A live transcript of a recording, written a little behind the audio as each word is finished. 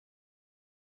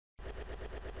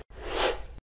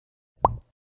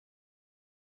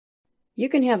You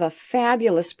can have a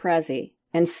fabulous Prezi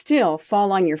and still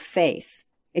fall on your face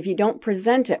if you don't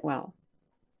present it well.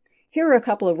 Here are a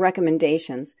couple of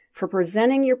recommendations for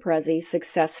presenting your Prezi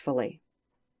successfully.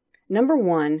 Number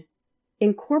 1,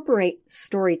 incorporate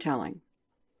storytelling.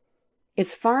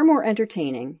 It's far more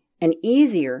entertaining and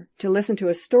easier to listen to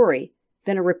a story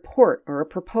than a report or a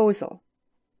proposal.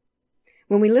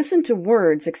 When we listen to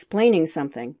words explaining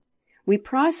something, we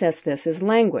process this as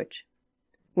language.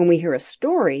 When we hear a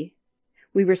story,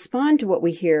 we respond to what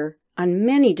we hear on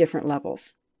many different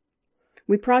levels.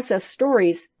 We process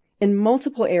stories in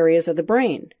multiple areas of the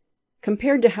brain,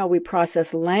 compared to how we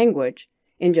process language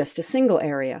in just a single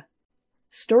area.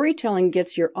 Storytelling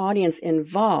gets your audience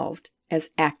involved as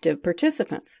active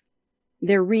participants.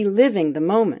 They're reliving the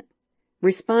moment,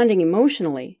 responding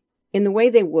emotionally in the way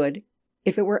they would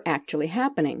if it were actually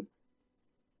happening.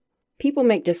 People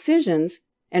make decisions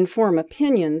and form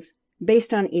opinions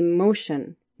based on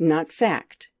emotion, not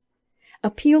fact.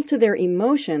 Appeal to their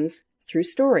emotions through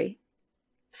story.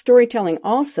 Storytelling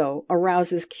also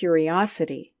arouses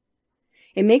curiosity.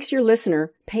 It makes your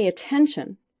listener pay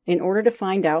attention in order to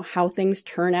find out how things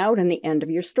turn out in the end of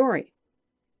your story.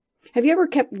 Have you ever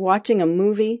kept watching a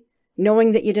movie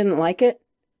knowing that you didn't like it,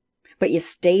 but you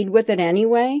stayed with it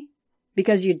anyway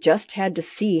because you just had to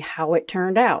see how it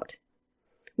turned out?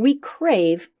 We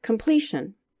crave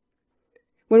completion.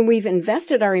 When we've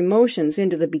invested our emotions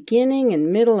into the beginning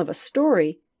and middle of a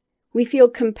story, we feel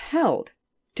compelled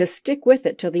to stick with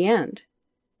it till the end.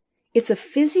 It's a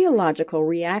physiological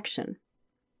reaction.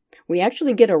 We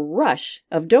actually get a rush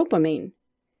of dopamine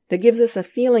that gives us a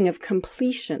feeling of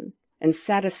completion and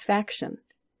satisfaction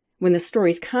when the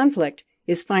story's conflict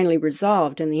is finally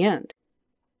resolved in the end.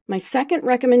 My second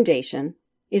recommendation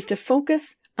is to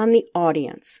focus on the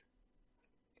audience.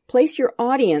 Place your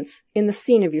audience in the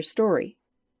scene of your story.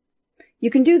 You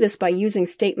can do this by using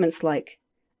statements like,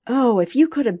 "Oh, if you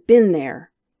could have been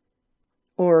there,"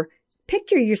 or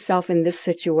 "Picture yourself in this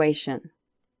situation."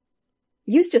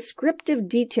 Use descriptive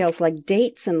details like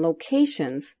dates and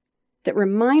locations that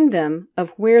remind them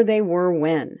of where they were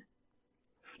when.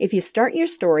 If you start your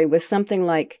story with something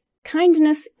like,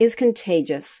 "Kindness is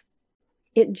contagious,"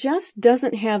 it just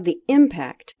doesn't have the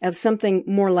impact of something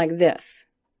more like this.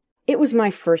 "It was my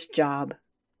first job.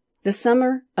 The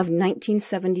summer of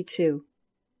 1972.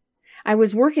 I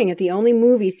was working at the only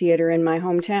movie theater in my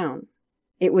hometown.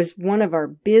 It was one of our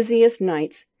busiest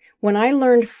nights when I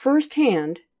learned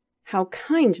firsthand how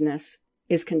kindness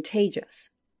is contagious."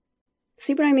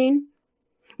 See what I mean?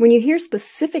 When you hear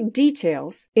specific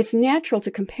details, it's natural to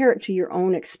compare it to your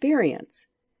own experience.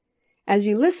 As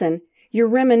you listen, you're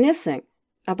reminiscing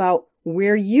about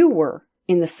where you were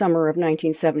in the summer of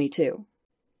 1972.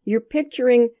 You're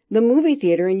picturing the movie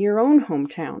theater in your own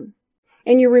hometown,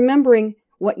 and you're remembering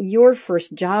what your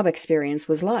first job experience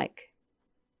was like.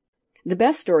 The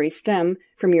best stories stem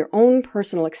from your own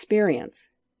personal experience,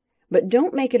 but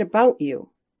don't make it about you.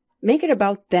 Make it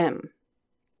about them.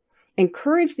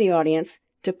 Encourage the audience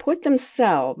to put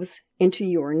themselves into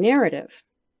your narrative.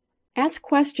 Ask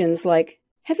questions like,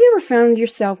 "Have you ever found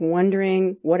yourself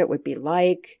wondering what it would be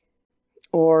like?"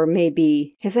 Or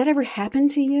maybe, "Has that ever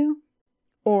happened to you?"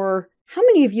 Or, "How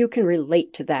many of you can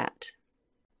relate to that?"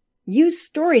 Use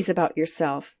stories about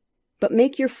yourself, but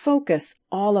make your focus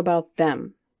all about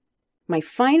them. My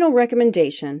final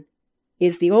recommendation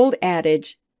is the old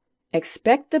adage,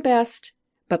 expect the best,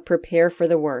 but prepare for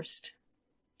the worst.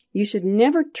 You should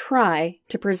never try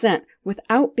to present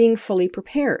without being fully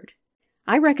prepared.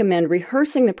 I recommend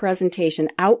rehearsing the presentation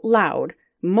out loud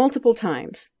multiple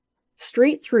times,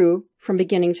 straight through from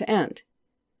beginning to end.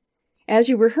 As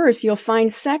you rehearse, you'll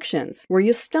find sections where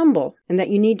you stumble and that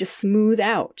you need to smooth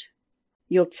out.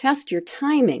 You'll test your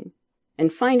timing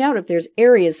and find out if there's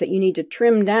areas that you need to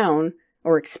trim down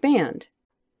or expand.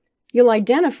 You'll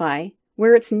identify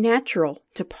where it's natural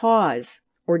to pause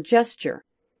or gesture.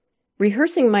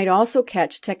 Rehearsing might also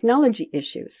catch technology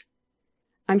issues.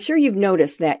 I'm sure you've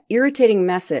noticed that irritating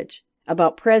message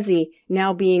about Prezi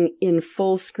now being in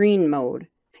full screen mode.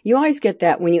 You always get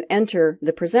that when you enter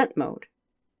the present mode.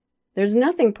 There's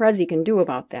nothing Prezi can do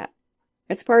about that.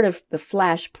 It's part of the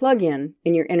Flash plugin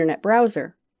in your internet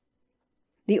browser.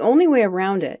 The only way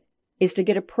around it is to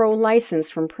get a pro license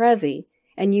from Prezi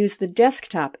and use the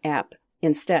desktop app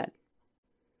instead.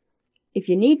 If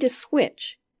you need to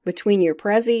switch between your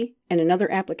Prezi and another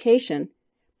application,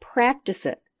 practice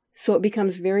it so it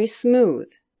becomes very smooth.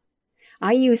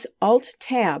 I use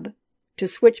Alt-Tab to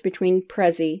switch between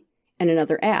Prezi and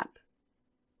another app.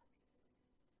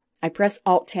 I press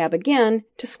Alt-Tab again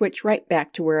to switch right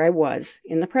back to where I was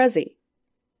in the Prezi.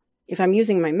 If I'm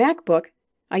using my MacBook,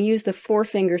 I use the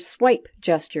 4-finger swipe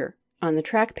gesture on the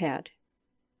trackpad.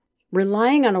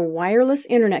 Relying on a wireless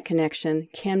internet connection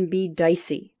can be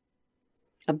dicey.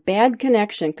 A bad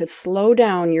connection could slow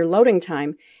down your loading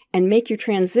time and make your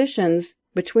transitions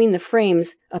between the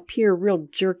frames appear real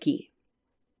jerky.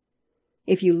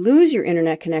 If you lose your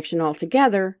internet connection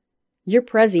altogether, your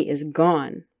Prezi is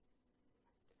gone.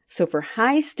 So for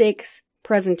high-stakes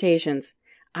presentations,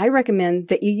 I recommend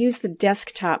that you use the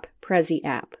desktop Prezi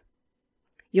app.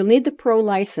 You'll need the Pro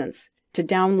license to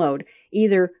download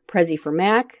either Prezi for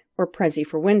Mac or Prezi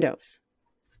for Windows.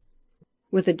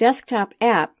 With the desktop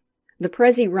app, the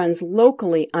Prezi runs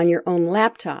locally on your own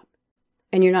laptop,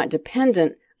 and you're not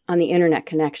dependent on the internet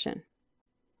connection.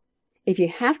 If you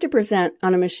have to present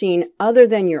on a machine other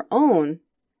than your own,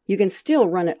 you can still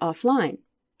run it offline.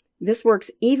 This works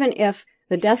even if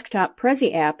the desktop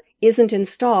Prezi app isn't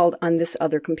installed on this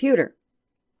other computer.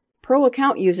 Pro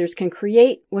account users can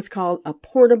create what's called a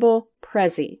portable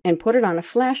Prezi and put it on a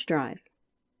flash drive.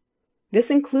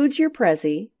 This includes your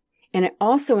Prezi, and it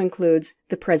also includes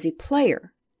the Prezi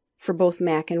player for both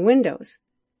Mac and Windows.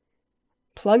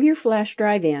 Plug your flash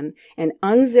drive in and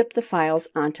unzip the files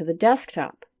onto the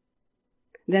desktop.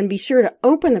 Then be sure to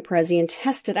open the Prezi and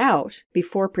test it out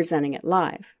before presenting it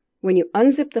live. When you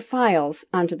unzip the files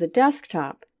onto the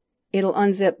desktop, it'll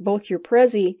unzip both your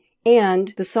Prezi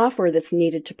and the software that's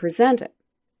needed to present it.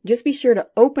 Just be sure to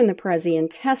open the Prezi and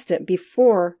test it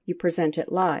before you present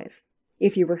it live.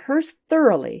 If you rehearse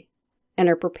thoroughly and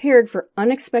are prepared for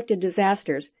unexpected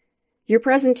disasters, your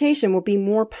presentation will be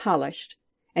more polished,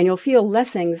 and you'll feel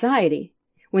less anxiety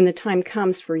when the time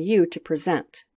comes for you to present.